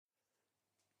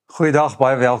Goeiedag,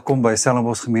 baie welkom by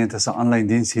Stellenbosch Gemeente se aanlyn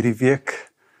diens hierdie week.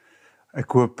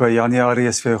 Ek hoop Januarie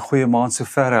is vir 'n goeie maand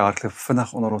sover. Hy hardloop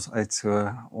vinnig onder ons uit, so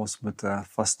ons moet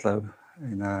vasthou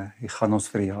en hier gaan ons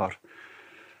vir die jaar.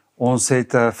 Ons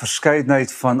het 'n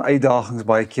verskeidenheid van uitdagings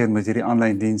baie keer met hierdie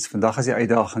aanlyn diens. Vandag is die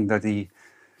uitdaging dat die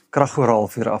krag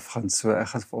oral weer afgaan, so ek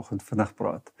gaan vanoggend vinnig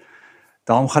praat.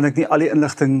 Daarom gaan ek nie al die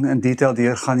inligting in detail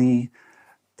deurgaan nie.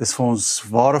 Dis vir ons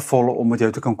waardevol om met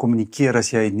jou te kan kommunikeer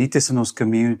as jy nie is in ons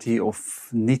community of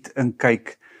nie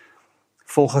inkyk.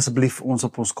 Volg asseblief ons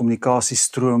op ons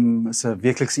kommunikasiestroom, is 'n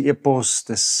weeklikse e-pos,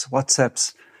 dis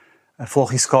WhatsApps. Volg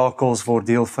die skakels, word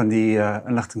deel van die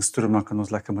inligtingstroom, dan kan ons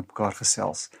lekker met mekaar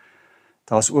gesels.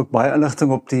 Daar's ook baie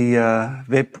inligting op die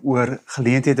web oor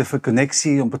geleenthede vir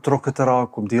koneksie, om betrokke te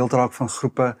raak, om deel te raak van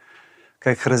groepe.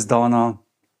 Kyk gerus daarna.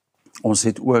 Ons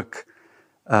het ook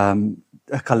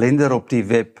 'n kalender op die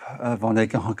web, waarna jy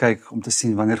kan gaan kyk om te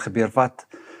sien wanneer gebeur wat.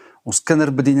 Ons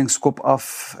kinderbediening skop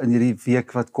af in hierdie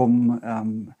week wat kom,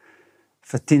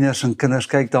 vir tieners en kinders,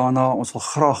 kyk daarna. Ons wil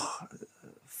graag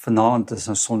vanaand, is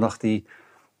nou Sondag die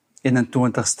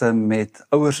 21ste, met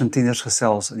ouers en tieners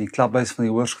gesels in die klubhuis van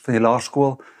die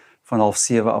laerskool van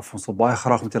 6:30 af. Ons wil baie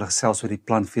graag met julle gesels oor die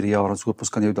plan vir die jaar. Ons hoop ons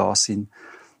kan jou daar sien.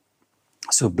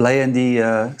 So bly in die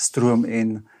stroom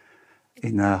en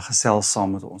gesels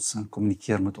saam met ons en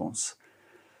kommunikeer met ons.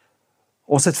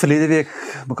 Ons het verlede week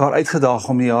mekaar uitgedaag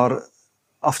om die jaar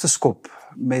af te skop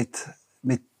met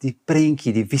die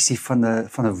prentjie, die visie van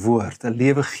 'n woord, 'n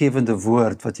lewegewende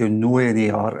woord wat jou nooi in die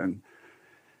jaar in.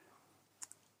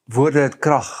 Woorde het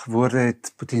krag, woorde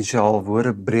het potensiaal,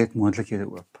 woorde breek moontlikhede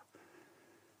oop.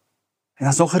 En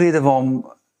daar's nog 'n rede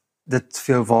waarom dit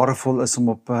vir jou waardevol is om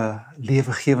op 'n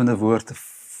lewegewende woord te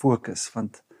fokus,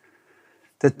 want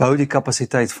dit bou die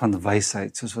kapasiteit van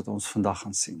wysheid, soos wat ons vandag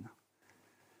gaan sien.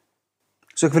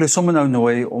 So ek wil jou sommer nou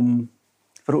nooi om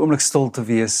vir 'n oomblik stil te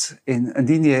wees en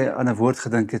indien jy aan 'n woord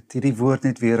gedink het, hierdie woord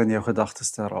net weer in jou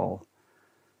gedagtes te herhaal.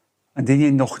 Indien jy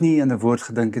nog nie aan 'n woord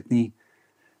gedink het nie,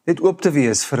 net oop te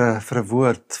wees vir 'n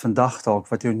woord vandag dalk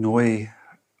wat jou nooi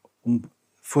om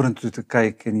vorentoe te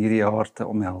kyk en hierdie jaar te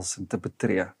omhels en te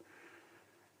betree.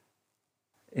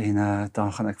 En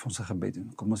dan gaan ek vir ons 'n gebed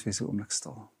doen. Kom ons wees 'n oomblik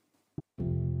stil.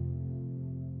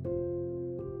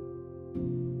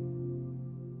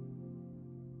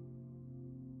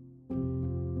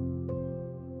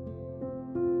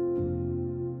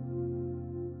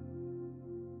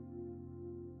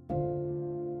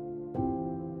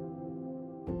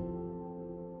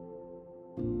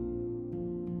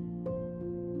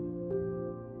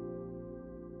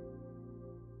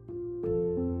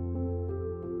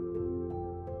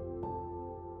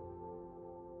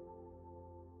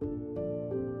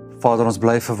 Vader, ons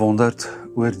bly verwonderd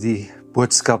oor die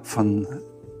boodskap van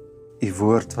u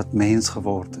woord wat mens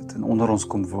geword het en onder ons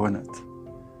kom woon het.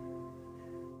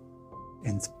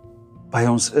 En by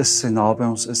ons is en naby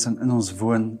ons is en in ons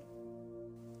woon.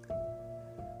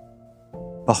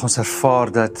 Mag ons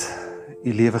ervaar dat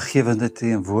u lewegewende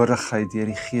teenwoordigheid deur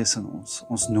die Gees in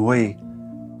ons nooi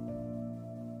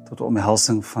tot 'n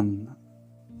omhelsing van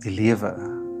die lewe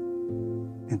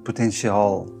en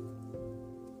potensiaal,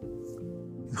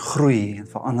 en groei en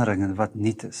verandering en wat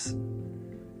nuut is,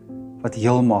 wat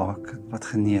heel maak, wat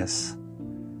genees.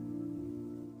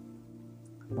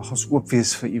 Mag ons oop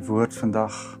wees vir u woord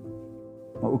vandag,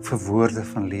 maar ook vir woorde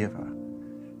van lewe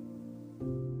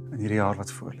in hierdie jaar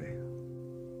wat voorlê.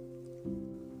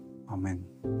 Amen.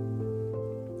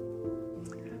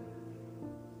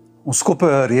 Ons skop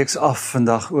 'n reeks af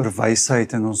vandag oor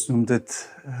wysheid en ons noem dit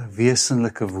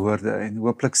wesenlike woorde en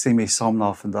hooplik stem jy saam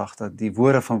na vandag dat die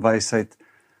woorde van wysheid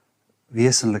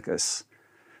wesenlik is.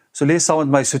 So lees saam met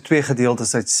my so 2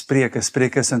 gedeeltes uit Spreuke.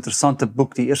 Spreuke is 'n interessante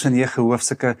boek. Die eerste 9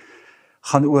 hoofstukke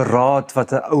gaan oor raad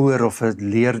wat 'n ouer of 'n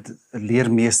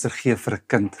leermeester gee vir 'n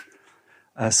kind.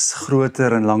 Is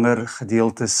groter en langer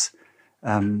gedeeltes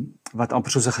wat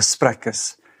amper soos 'n gesprek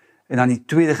is. En dan die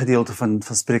tweede gedeelte van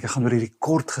Spreuke gaan oor hierdie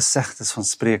kort gesegdes van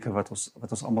Spreuke wat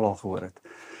ons almal al gehoor het.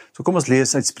 So kom ons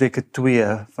lees uit Spreuke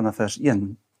 2 vanaf vers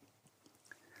 1.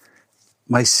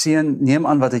 My seun, neem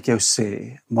aan wat ek jou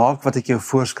sê, maak wat ek jou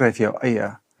voorskryf jou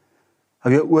eie.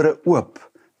 Hou jou ore oop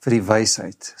vir die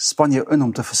wysheid, span jou in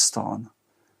om te verstaan.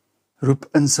 Roep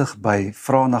insig by,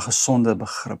 vra na gesonde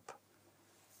begrip.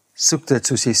 Soek dit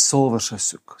soos jy silwer sou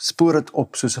soek, spoor dit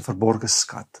op soos 'n verborgde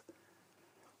skat.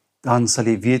 Dan sal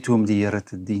jy weet hoe om die Here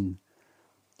te dien.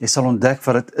 Jy sal ontdek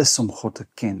wat dit is om God te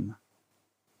ken.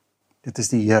 Dit is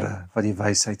die Here wat die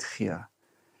wysheid gee.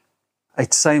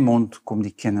 Uit sy mond kom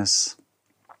die kennis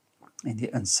en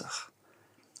die insig.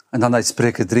 En dan uit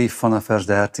Spreuke 3 vanaf vers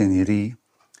 13, hierdie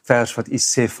vers wat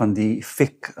iets sê van die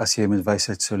effek as jy met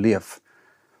wysheid sou leef.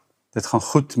 Dit gaan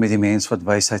goed met die mens wat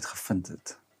wysheid gevind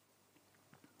het,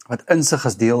 wat insig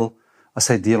as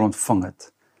sy deel ontvang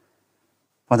het,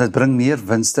 want dit bring meer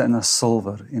winste in as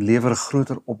silwer en lewer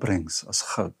groter opbrengs as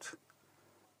goud.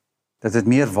 Dit het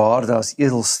meer waarde as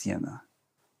edelstene.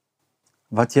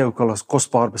 Wat jy ook al as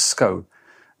kosbaar beskou,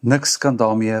 niks kan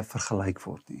daarmee vergelyk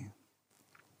word nie.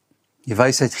 Die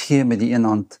wysheid gee met die een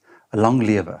hand 'n lang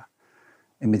lewe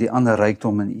en met die ander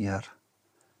rykdom en eer.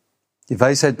 Die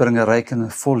wysheid bring 'n ryk en 'n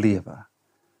vol lewe.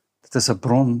 Dit is 'n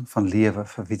bron van lewe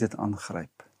vir wie dit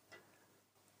aangryp.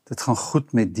 Dit gaan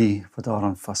goed met die wat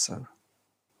daaraan vashou.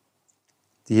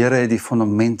 Die Here het die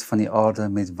fondament van die aarde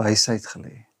met wysheid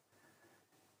gelê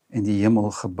en die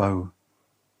hemel gebou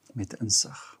met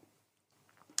insig.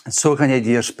 En so kan jy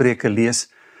deur Spreuke lees,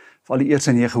 vir al die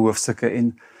eerste 9 hoofstukke,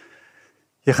 en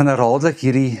jy gaan herhaaldelik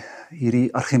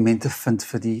hierdie argumente vind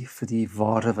vir die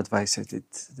waarde wat wysheid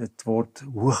het. Dit word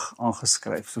hoog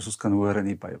aangeskryf, soos ons kan hoor in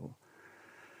die Bybel.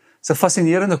 Dit is 'n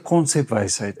fascinerende konsep,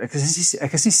 wysheid. Ek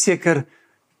is nie seker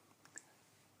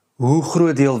hoe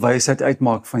groot deel wysheid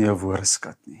uitmaak van jou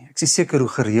woordeskat nie. Ek is nie seker hoe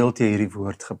gereeld jy hierdie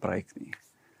woord gebruik nie.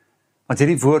 Want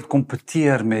hierdie woord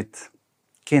kompeteer met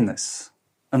kennis,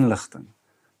 inligting,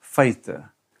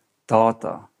 feite,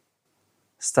 data,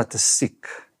 statistiek,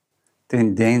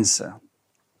 tendense,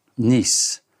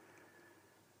 nuus.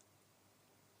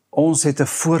 Ons het 'n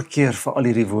voorkeur vir al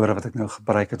hierdie woorde wat ek nou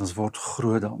gebruik het, ons word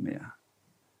groot daarmee.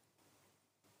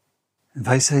 En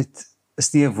wysheid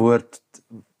is nie 'n woord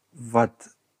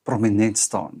wat prominent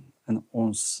staan in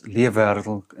ons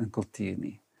leefwêreld en kultuur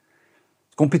nie.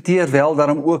 Het kompeteer wel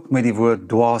daarom ook met die woord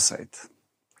dwaasheid,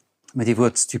 met die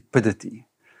woord stupidity.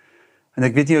 En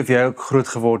ek weet nie of jy ook groot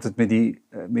geword het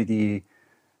met die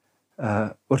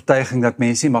oortuiging dat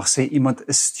mense nie mag sê iemand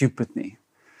is stupid nie.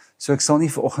 So ek sal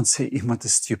nie vanoggend sê iemand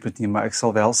is stupid nie, maar ek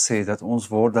sal wel sê dat ons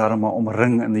word daarom maar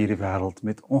omring in hierdie wêreld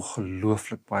met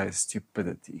ongelooflik baie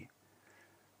stupidity.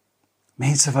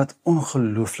 Mense wat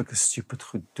ongelooflike stupid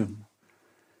goed doen.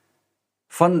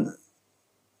 Van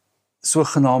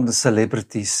sogenaamde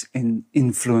celebrities en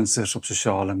influencers op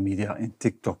sosiale media en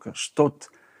TikTokers, tot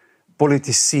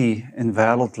politici en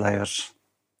wêreldleiers,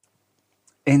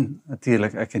 en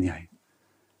natuurlik ek en jy.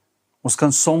 Ons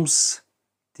kan soms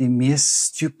die mees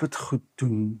stupid goed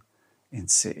doen en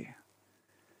sê.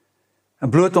 En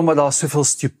bloot omdat daar soveel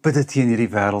stupidity in hierdie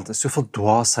wêreld is, soveel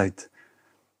dwaasheid,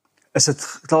 is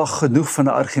dit daar genoeg van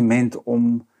 'n argument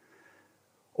om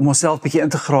onsself bietjie in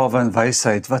te grawe in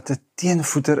wysheid, wat 'n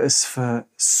teenvoeter is vir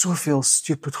soveel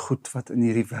stupid goed wat in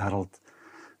hierdie wêreld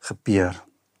gebeur.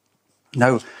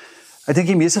 Nou, ek dink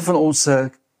die meeste van ons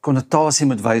konnotasie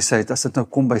met wysheid, as dit nou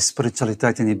kom by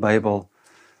spiritualiteit in die Bybel,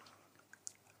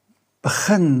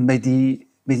 begin met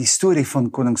die storie van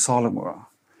koning Salomo.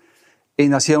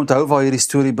 En as jy onthou waar hierdie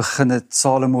storie begin het,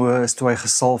 Salomo is toe hy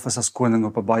gesalf is as koning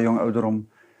op 'n baie jong ouderdom,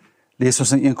 lees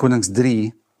ons in 1 Konings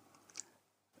 3,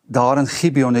 daar in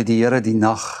Gibeon het die Here die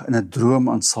nag in 'n droom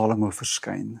aan Salomo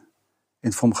verskyn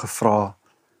en vir hom gevra,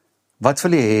 wat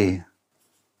wil jy hê,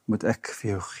 moet ek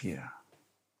vir jou gee?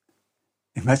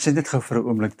 Imagine dit gou vir 'n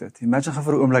oomblik dit. Imagine gou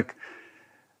vir 'n oomblik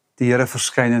die Here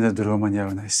verskyn in 'n droom aan jou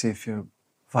en hy sê vir jou,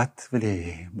 wat wil jy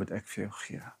hê, moet ek vir jou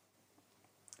gee?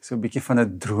 So 'n bietjie van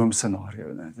 'n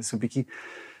droomscenario, né? Dit is so 'n bietjie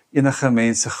enige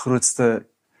mens se grootste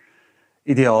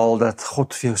ideaal dat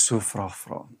God vir jou so 'n vraag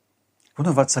vra. Ek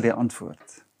wonder wat sal jy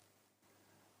antwoord?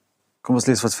 Kom ons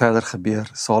lees wat verder gebeur.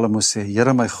 Salomo sê,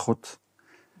 Here my God,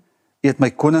 U het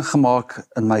my koning gemaak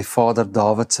in my vader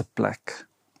Dawid se plek.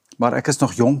 Maar ek is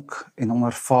nog jonk en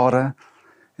onervare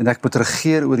en ek moet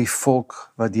regeer oor die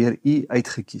volk wat deur U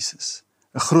uitgekies is.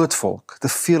 'n Groot volk, te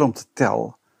veel om te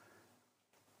tel.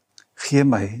 Gee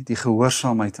my die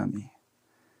gehoorsaamheid aan U,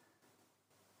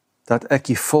 dat ek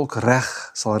die volk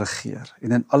reg sal regeer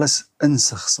en in alles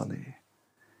insig sal hê.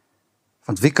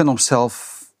 Want wie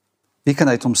kan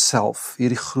uit homself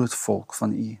hierdie groot volk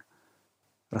van U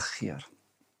regeer?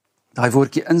 Daai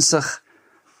woordjie insig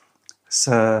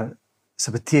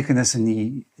se betekenis in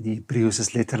die Hebreëus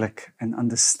is letterlik an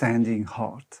understanding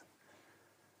heart.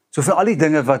 So vir al die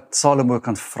dinge wat Salomo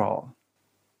kan vra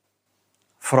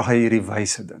hy hierdie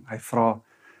wyse ding. Hy vra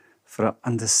vir 'n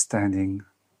understanding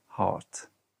heart.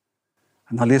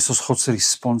 En dan lees ons God se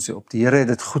respons hierop. Die Here het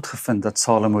dit goed gevind dat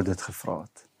Salomo dit gevra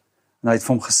het. En hy het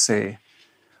vir hom gesê,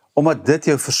 omdat dit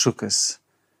jou versoek is,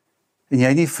 en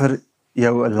jy nie vir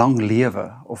jou 'n lang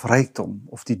lewe of rykdom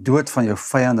of die dood van jou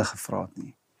vyande gevra het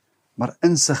nie, maar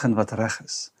insig in wat reg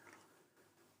is,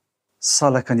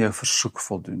 sal ek aan jou versoek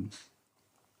voldoen.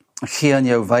 Ek gee aan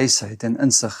jou wysheid en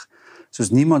insig, soos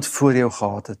niemand voor jou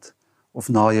gehad het of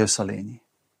na jou sal hê nie.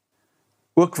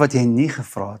 Ook wat jy nie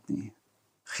gevra het nie,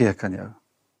 gee ek aan jou.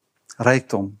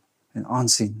 Rykdom en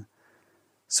aansien,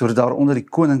 sodat daar onder die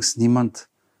konings niemand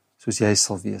soos jy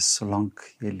sal wees,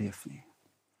 solank jy leef nie.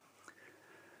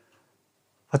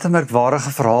 Wat 'n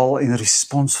merkwaardige verhaal en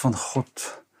respons van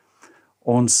God.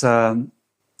 Ons,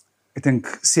 ek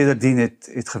dink, sedertdien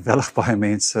het geweldig baie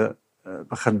mense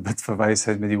begin bid vir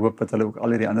wysheid met die hoop dat hulle ook al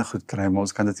die ander goed kry, maar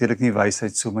ons kan natuurlik nie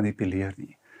wysheid so manipuleer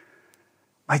nie.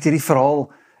 Maar uit hierdie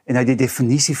verhaal en uit die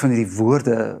definisie van hierdie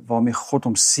woorde waarmee God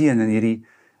hom seën en hierdie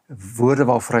woorde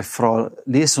waarvoor hy vra,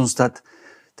 lees ons dat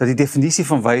die definisie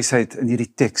van wysheid in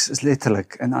hierdie teks is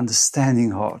letterlik an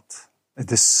understanding heart, a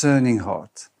discerning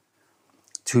heart,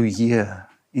 to hear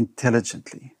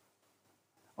intelligently,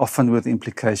 often with the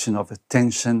implication of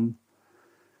attention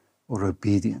or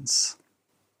obedience.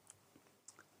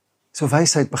 So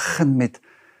wysheid begin met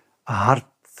 'n hart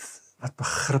wat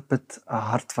begrip het, 'n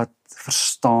hart wat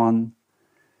verstaan,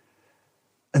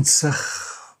 insig,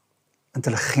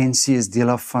 intelligensie is deel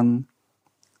daarvan,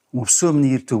 om op so 'n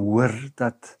manier te hoor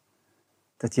dat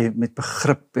jy met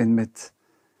begrip en met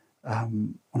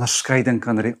onderskeiding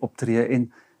kan optree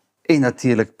en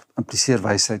natuurlik impliseer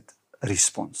wysheid 'n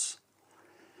respons.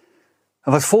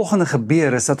 En wat volgende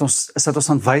gebeur is dat ons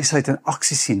aan wysheid in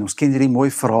aksie sien. Ons ken hierdie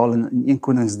mooi verhaal in 1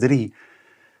 Konings 3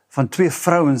 van 2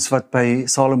 vrouens wat by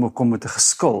Salomo kom met 'n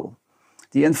geskil.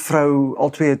 Die een vrou,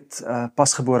 albei het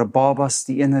pasgebore babas,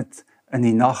 die een het in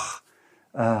die nag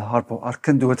haar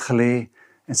kind doodgelê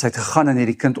en sy het gegaan en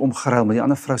hierdie kind omgeruil met die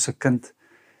ander vrou se kind.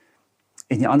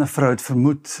 En die ander vrou het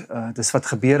vermoed, dis wat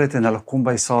gebeur het en hulle kom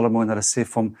by Salomo en hulle sê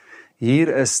vir hom,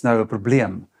 hier is nou 'n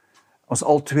probleem. Ons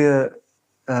albei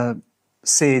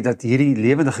sê dat hierdie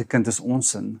lewendige kind is ons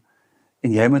sin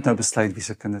en jy moet nou besluit wie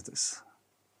se kind dit is.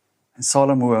 En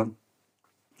Salomo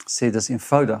sê dis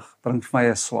eenvoudig, bring vir my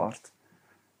 'n swaard.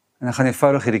 En dan gaan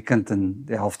eenvoudig hierdie kind in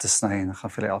die helfte sny en dan gaan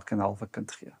vir elkeen 'n halwe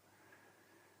kind gee.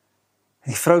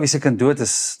 En die vrou wie se kind dood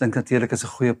is, dink natuurlik is 'n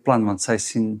goeie plan, want sy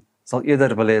sal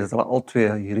eerder wil hê dat hulle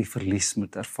albei hierdie verlies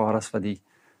moet ervaar as wat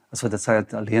dit sy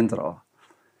alleen dra.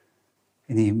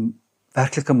 En die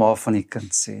werklike ma van die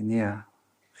kind sê, nee,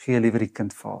 gee liewer die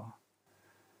kind vir haar.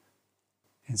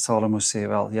 En Salomo sê,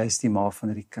 wel, jy is die ma van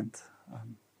hierdie kind.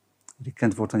 Die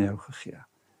kind word aan jou gegee.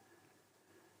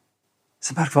 Dit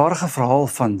is 'n merkwaardige verhaal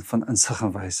van insig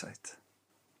en wysheid.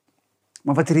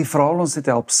 Maar wat hierdie verhaal ons net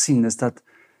help sien, is dat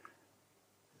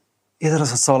eerder as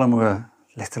wat Salomo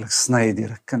letterlik sny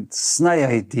deur 'n kind, sny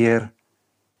hy deur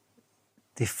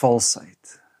die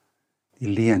valsheid, die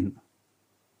leuen,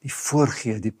 die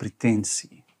voorgee, die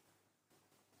pretensie.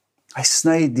 Hy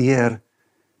sny deur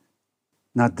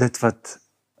na dit wat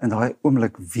in daai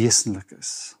oomblik wesenlik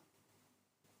is,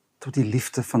 tot die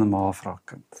liefde van 'n ma vir haar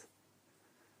kind.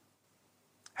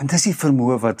 En dis die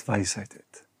vermoë wat wysheid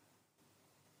het.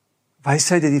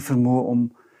 Wysheid het die vermoë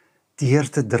om deur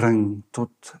te dring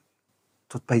tot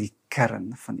by die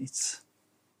kern van iets,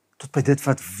 tot by dit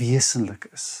wat wesenlik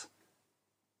is.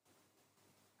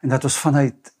 En dat ons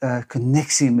vanuit 'n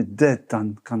koneksie met dit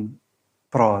dan kan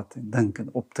praat en dink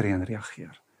en optree en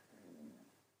reageer.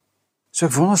 So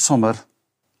ek wonder sommer,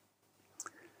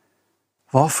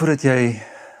 waarvoor het jy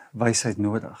wysheid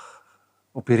nodig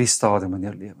op hierdie stadium in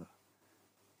jou lewe?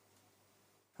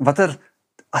 Watter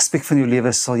aspek van jou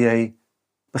lewe sal jy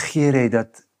begeer hê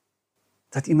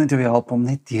dat iemand jou help om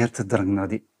net deur te dring na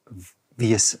die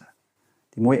wese?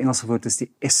 Die mooi Engelse woord is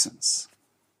die essence.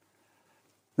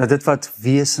 Na dit wat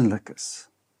wesenlik is.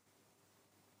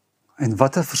 En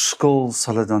wat 'n verskil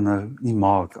sal dit dan nou nie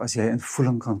maak as jy in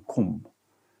voeling kan kom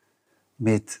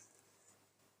met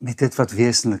dit wat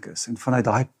wesenlik is en vanuit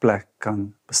daai plek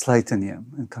kan besluite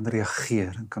neem en kan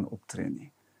reageer en kan optree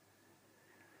nie.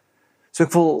 So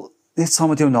ek wil net saam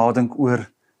met jou nadink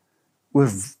oor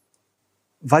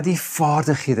wat die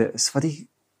vaardighede is, wat die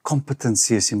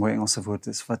competency is, die mooi Engelse woord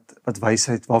is, wat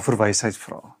wysheid, waarvoor wysheid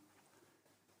vra.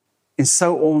 En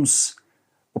sou ons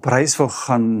op reis wil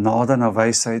gaan nader na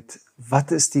wysheid,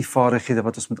 wat is die vaardighede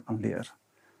wat ons moet aanleer?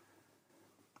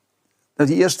 Nou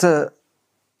die eerste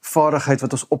vaardigheid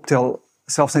wat ons optel,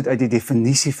 selfs net uit die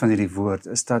definisie van hierdie woord,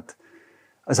 is dat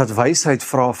wysheid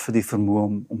vra vir die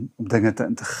vermoë om dinge te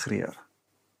integreer.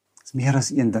 Dit is meer as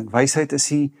een ding. Wysheid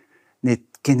is nie net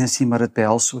kennis nie, maar dit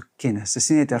behels ook kennis. Dit is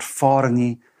nie net ervaring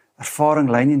nie. Ervaring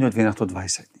lei nie noodwendig tot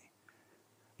wysheid nie.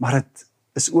 Maar dit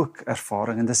is ook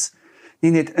ervaring en dit is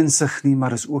nie net insig nie, maar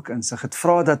dit is ook insig. Het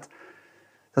vra dat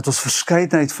ons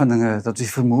verskeidenheid van dinge, dat ons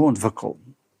die vermoë ontwikkel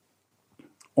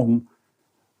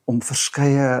om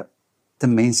verskeie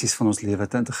dimensies van ons lewe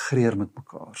te integreer met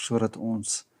mekaar, sodat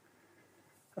ons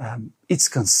iets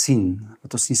kan sien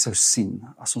wat ons nie sou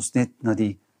sien as ons net na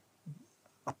die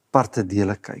aparte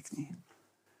dele kyk nie.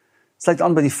 Sluit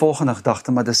aan by die volgende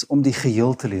gedagte, maar dis om die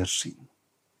geheel te leer sien.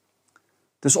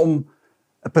 Dis om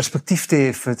 'n perspektief te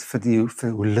hê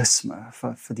vir holisme,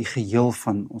 vir die geheel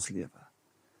van ons lewe.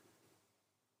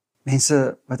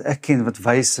 Mense wat ek ken, wat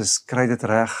wys is, kry dit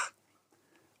reg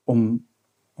om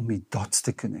die dots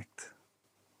te connect.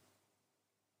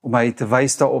 Om my te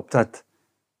wys daarop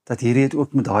dat hierdie het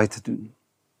ook met daai te doen.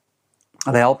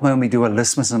 Hulle help my om die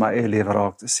dualismes in my eie lewe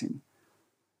raak te sien.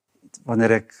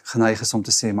 Wanneer ek geneig is om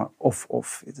te sê, maar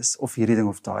of, dit is of hierdie ding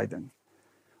of daai ding.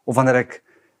 Of wanneer ek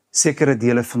sekere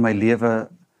dele van my lewe,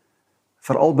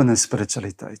 veral binne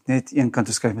spiritualiteit, net een kant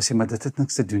toe skuif en sê, maar dit het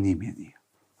niks te doen hiermee nie.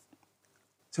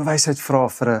 So wysheid vra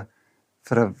vir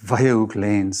 'n wye hoek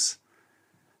lens,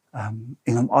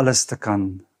 en om alles te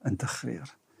kan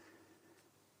integreer.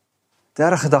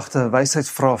 Derde gedagte, wysheid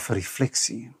vra vir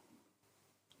refleksie.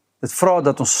 Dit vra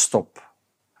dat ons stop,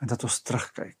 en dat ons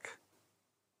terugkyk.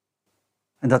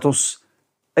 En dat ons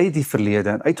uit die verlede,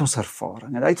 en uit ons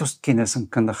ervaring, en uit ons kennis en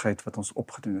kundigheid wat ons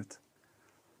opgedoen het,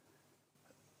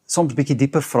 soms 'n bietjie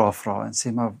dieper vra en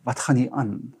sê, maar wat gaan hier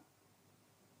aan?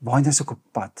 Waarheen is ek op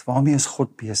pad? Waarmee is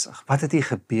God besig? Wat het hier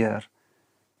gebeur?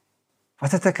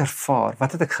 Wat het ek ervaar?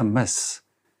 Wat het ek gemis?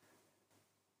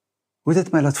 Hoe het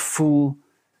dit my laat voel?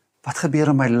 Wat gebeur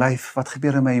in my lyf? Wat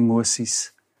gebeur in my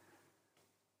emosies?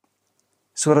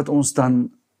 Sodat ons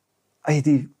dan uit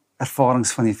die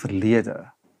ervarings van die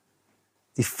verlede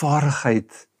die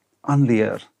vaardigheid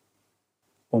aanleer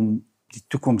om die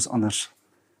toekoms anders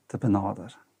te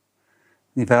benader.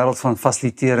 In die wêreld van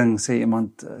fasilitering sê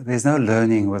iemand, there's no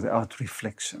learning without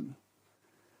reflection.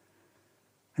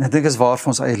 En ek dink is waar vir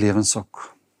ons eie lewens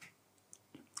ook.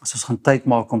 As ons gaan tyd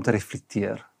maak om te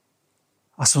reflekteer.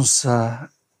 As ons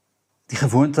die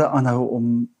gewoonte aanhou om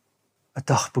 'n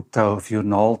dagboek te hou of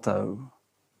joernaal te hou,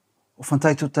 of van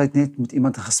tyd tot tyd net met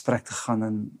iemand in gesprek te gaan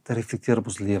en te reflekteer op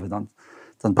ons lewe,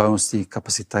 dan bou ons die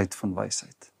kapasiteit van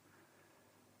wysheid.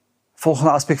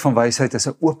 Volgende aspek van wysheid is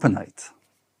 'n openheid.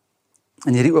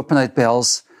 En hierdie openheid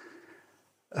behels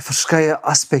verskeie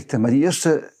aspekte, maar die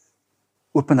eerste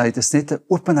openheid is net 'n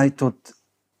openheid tot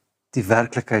die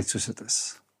werklikheid soos dit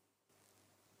is.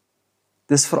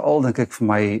 Dis veral, dink ek, vir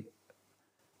my,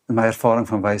 in my ervaring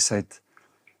van wysheid,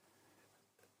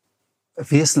 'n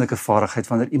wesenlike vaardigheid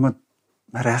wanneer iemand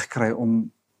my reg kry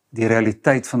om die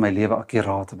realiteit van my lewe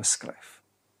akkuraat te beskryf.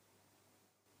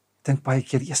 Ek dink baie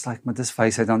keer, maar dis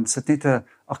wysheid, dan sit net 'n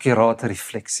akkurate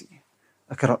refleksie,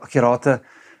 'n akkurate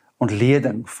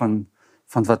ontleding van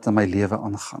wat in my lewe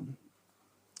aangaan.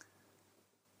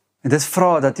 En dit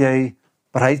vra dat jy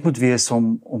bereid moet wees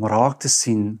om raak te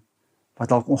sien wat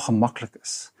dalk ongemaklik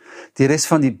is. Die res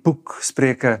van die boek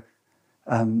Spreuke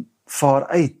vaar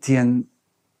uit teen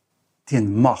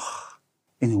mag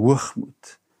en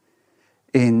hoogmoed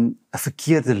en 'n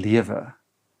verkeerde lewe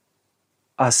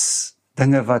as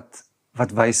dinge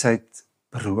wat wysheid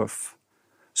beroof.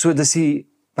 So dis die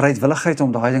bereidwilligheid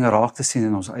om daai dinge raak te sien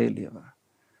in ons eie lewe.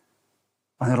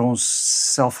 Wanneer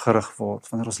ons selfgerig word,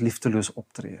 wanneer ons liefdeloos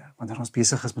optree, wanneer ons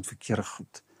besig is met verkeerde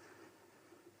goed.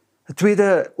 'n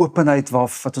tweede openheid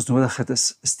wat ons nodig het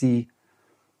is die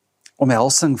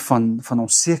omhelsing van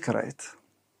onsekerheid.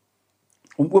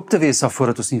 Om oop te wees daarvoor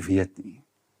dat ons nie weet nie.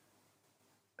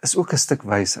 Is ook 'n stuk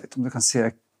wysheid, om te kan sê,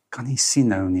 ek kan nie sien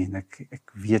nou nie, en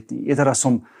ek weet nie, eerder as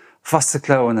om vas te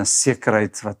klou aan 'n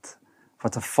sekerheid wat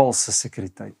 'n valse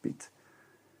sekuriteit bied.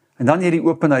 En dan hierdie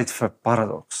openheid vir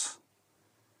paradoks,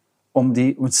 om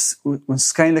die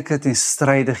onskynlike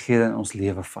teenstrydighede in ons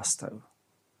lewe vas te hou.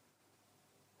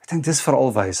 Ek dink dis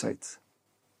veral wysheid,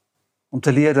 om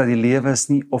te leer dat die lewe is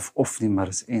nie of nie, maar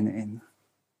is en.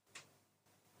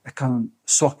 Ek kan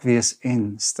swak wees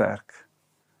en sterk.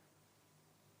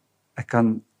 Ek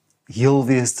kan heel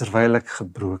wees terwyl ek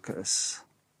gebroken is.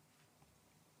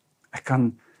 Ek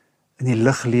kan in die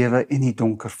lig lewe en die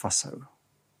donker vashou.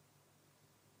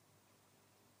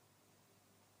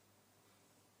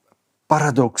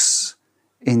 Paradoks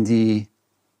en die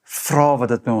vrae wat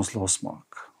dit by ons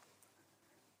losmaak.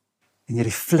 En die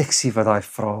refleksie wat daai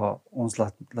vrae ons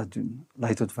laat doen,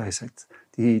 lei tot wysheid.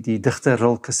 Die digter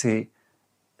Rilke sê,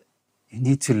 you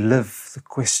need to live the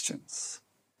questions.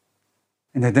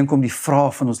 En ek dink om die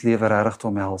vrae van ons lewe regtig te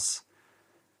omhels,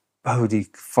 bou die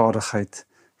vaardigheid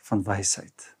van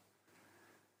wysheid.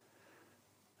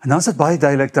 En dan is dit baie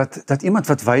duidelik dat iemand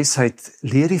wat wysheid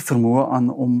leer die vermoë aan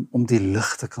om die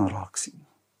lig te kan raak sien.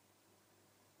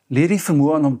 Leer die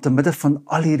vermoë aan om te midde van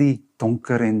al hierdie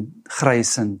donker en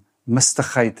grys en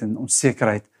mistigheid en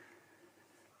onsekerheid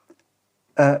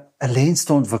 'n lens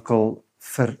te ontwikkel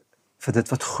vir dit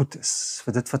wat goed is,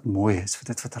 vir dit wat mooi is, vir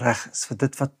dit wat reg is, vir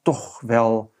dit wat tog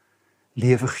wel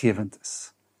lewegewend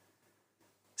is.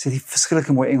 Sê die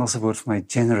verskillike mooi Engelse woord vir my,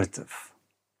 generative.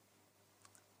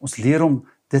 Ons leer om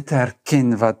dit te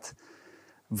herken wat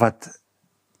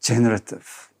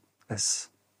generative is.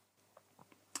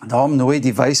 En daarom nooi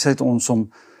die wysheid ons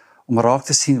om raak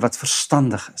te sien wat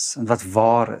verstandig is, en wat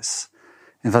waar is,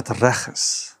 en wat reg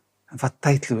is, en wat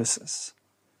tydloos is.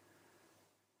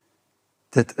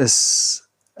 Dit is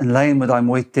in lyn met daai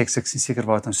mooi teks, ek is nie seker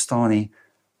waar het nou staan nie,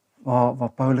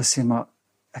 waar Paulus sê, maar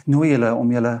ek nooi julle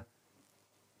om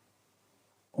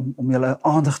julle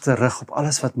aandag te rig op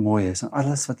alles wat mooi is, en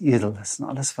alles wat edel is, en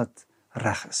alles wat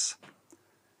reg is.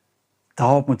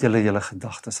 Daarop moet julle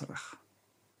gedagtes rig.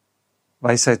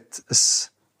 Wysheid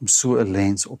is om so 'n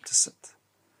lens op te sit.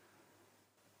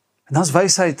 En dan is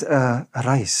wysheid 'n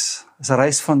reis. Is 'n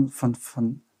reis van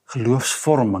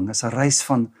geloofsvorming, is 'n reis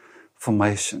van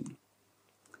formation.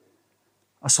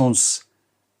 As ons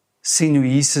sien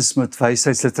hoe Jesus met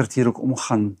wysheidsliteratuur ook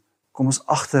omgaan, kom ons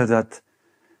agter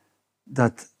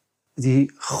dat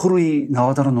die groei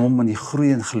nader aan hom en die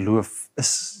groei in geloof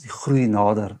is die groei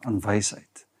nader aan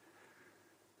wysheid.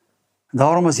 En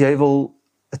daarom as jy wil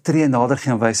 'n tree nader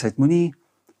gaan wysheid, moenie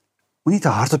te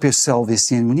hard op jouself wees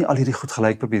nie, en moenie al hierdie goed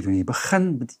gelyk probeer doen nie.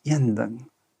 Begin met een ding.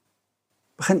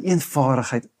 Begin een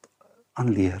vaardigheid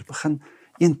aanleer. Begin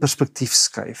een perspektief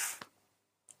skuif.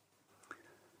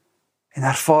 En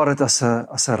ervaar dit as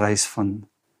 'n reis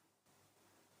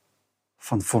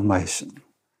van formation.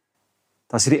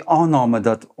 Dat is hierdie aanname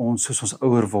dat ons, soos ons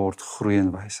ouer word, groei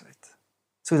in wysheid.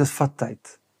 So dit vat tyd.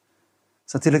 Dit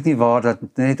is natuurlik nie waar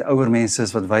dat net ouer mense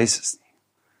is wat wys is nie.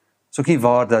 Dit is ook nie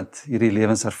waar dat hierdie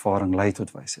lewenservaring lei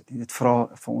tot wysheid nie. Dit vra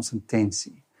vir ons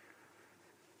intensie.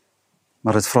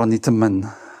 Maar dit vra nietemin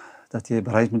dat jy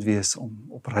bereid moet wees om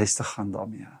op reis te gaan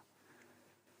daarmee.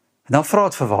 En dan vra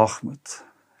dit vir waagmoed.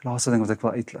 Laaste ding wat ek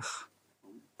wil uitlig.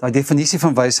 Daai definisie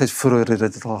van wysheid vroeër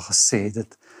het dit al gesê,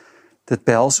 dit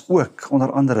behels ook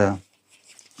onder andere,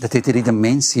 dit het hierdie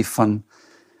dimensie van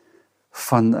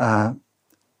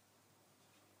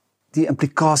die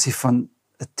implikasie van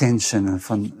attention en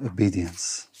van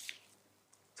obedience.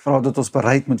 Het vra dat ons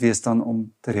bereid moet wees dan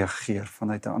om te reageer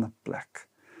vanuit 'n ander plek.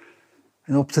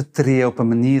 En op te tree op 'n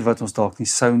manier wat ons dalk nie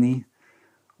sou nie,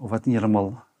 of wat nie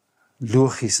heeltemal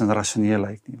logies en rasioneel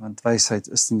lyk nie, want wysheid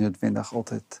is nie noodwendig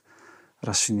altyd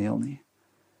rasioneel nie.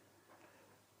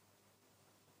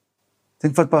 Ek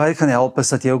dink wat baie kan help is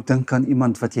dat jy ook dink aan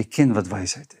iemand wat jy ken wat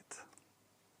wysheid het.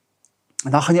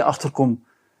 En dan gaan jy agterkom,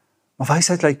 maar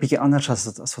wysheid lyk bietjie anders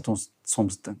as wat ons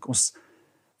soms dink. Ons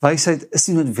wysheid is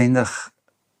nie noodwendig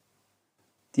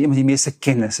die iemand die meeste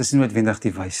kennis, is nie noodwendig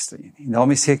die wysste nie. En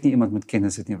daarmee sê ek nie iemand met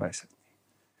kennis het nie wysheid nie.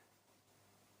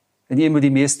 En die een met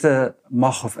die meeste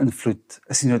mag of invloed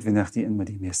is nie noodwendig die een met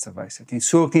die meeste wysheid. En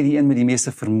so ook nie die een met die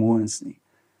meeste vermoëns nie.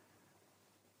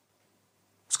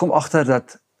 Ons kom agter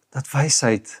dat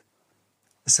wysheid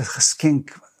is 'n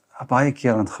geskenk baie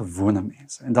keer aan gewone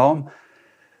mense. En daarom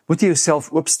moet jy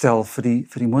jouself oopstel vir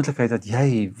die moontlikheid dat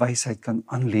jy wysheid kan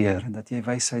aanleer en dat jy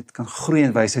wysheid kan groei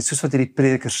in wysheid, soos wat hierdie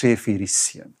prediker sê vir hierdie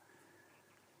seun.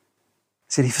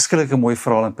 Sê die verskillike mooi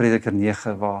verhaal in Prediker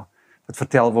 9 wat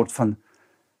vertel word van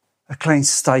 'n klein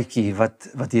staadjie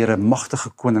wat deur 'n magtige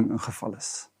koning ingeval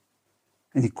is.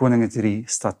 En die koning het hierdie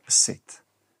stad beset.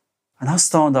 En dan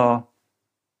staan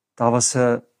daar was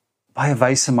 'n baie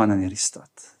wyse man in hierdie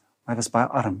stad. Hy was baie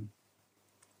arm.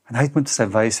 En hy het met sy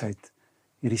wysheid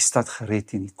hierdie stad gered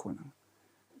teen die koning.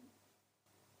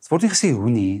 Het word nie gesê hoe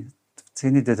nie, het sê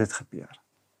nie dit het gebeur.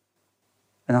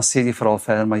 En dan sê die verhaal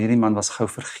verder, maar hierdie man was gou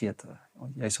vergete,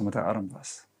 juis omdat hy arm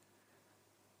was.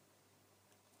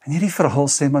 En hierdie verhaal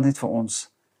sê maar net vir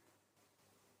ons,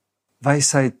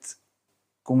 wysheid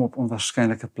kom op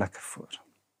onwaarskynlike plekke voor.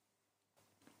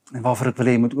 En waarvoor ek wil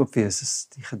hê jy moet oop wees, is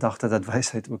die gedagte dat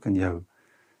wysheid ook in jou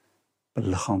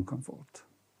beliggaam kan word.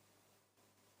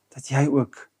 Dat jy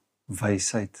ook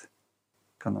wysheid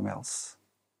kan omhels.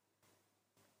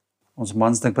 Ons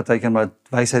mans dink partykeer maar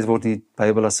wysheid word in die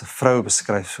Bybel as 'n vrou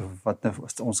beskryf, so wat nou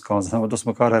is ons kans, nou wat ons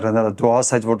mekaar herinner, dat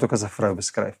dwaasheid word ook as 'n vrou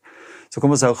beskryf. So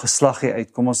kom ons hou geslag hier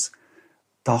uit, kom ons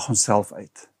daag onsself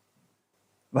uit.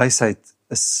 Wysheid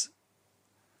is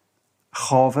 'n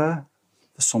gawe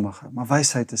vir sommige, maar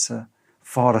wysheid is 'n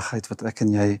vaardigheid wat ek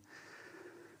en jy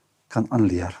kan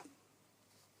aanleer.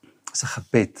 Dit is 'n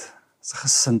gebed, dit is 'n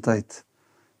gesindheid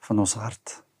van ons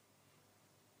hart.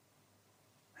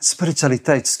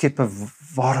 Spiritualiteit skep 'n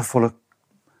waardevolle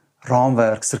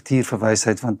raamwerk, struktuur vir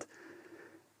wysheid, want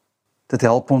dit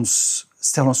help ons,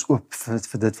 stel ons oop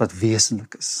vir dit wat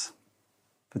wesenlik is,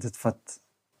 vir dit wat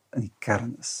in die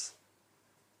kern is.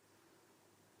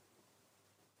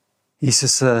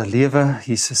 Jesus se lewe,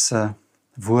 Jesus se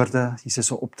woorde, Jesus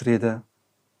se optrede,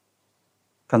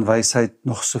 kan wysheid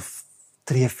nog so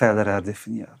tree verder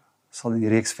herdefinieer. Sal in die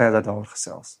reeks verder daar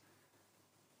gesels.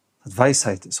 Dat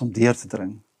wysheid is om deur te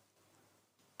dring,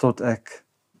 tot ek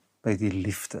by die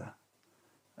liefde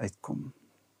uitkom.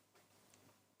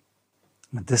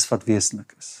 Maar dis wat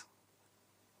wesentlik is.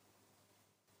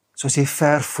 So as jy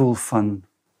ver voel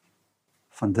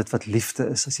van dit wat liefde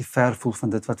is, as jy ver voel van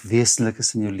dit wat wesentlik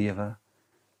is in jou lewe,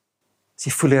 as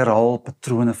jy voel jy herhaal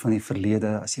patrone van die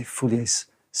verlede, as jy voel jy's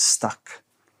stak,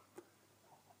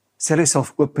 stel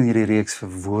jouself oop in hierdie reeks vir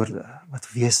woorde wat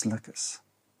wesentlik is.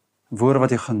 Woorde wat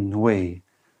jou gaan nooi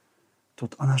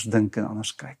tot anders dink en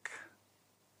anders kyk.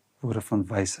 Woorde van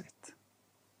wysheid.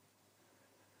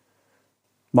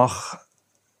 Mag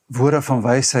woorde van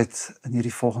wysheid in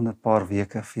hierdie volgende paar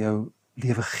weke vir jou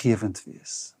lewegewend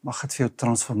wees. Mag dit vir jou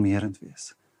transformerend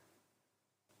wees.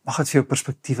 Mag dit vir jou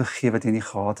perspektiewe gee wat jy nie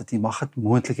gehad het nie. Mag dit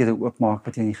moontlikhede oopmaak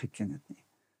wat jy nie geken het nie.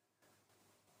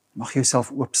 Mag jy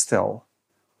jouself oopstel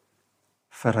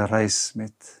vir 'n reis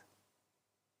met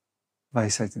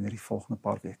wysheid in hierdie volgende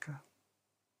paar weke.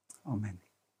 Amen.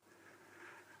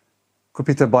 Ek hoop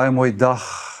jy het 'n baie mooi dag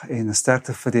en 'n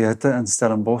sterkte vir die hitte in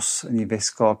Stellenbosch in die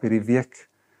Wes-Kaap hierdie week.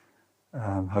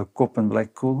 Hou kop en bly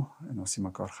koel en ons sien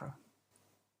mekaar gou.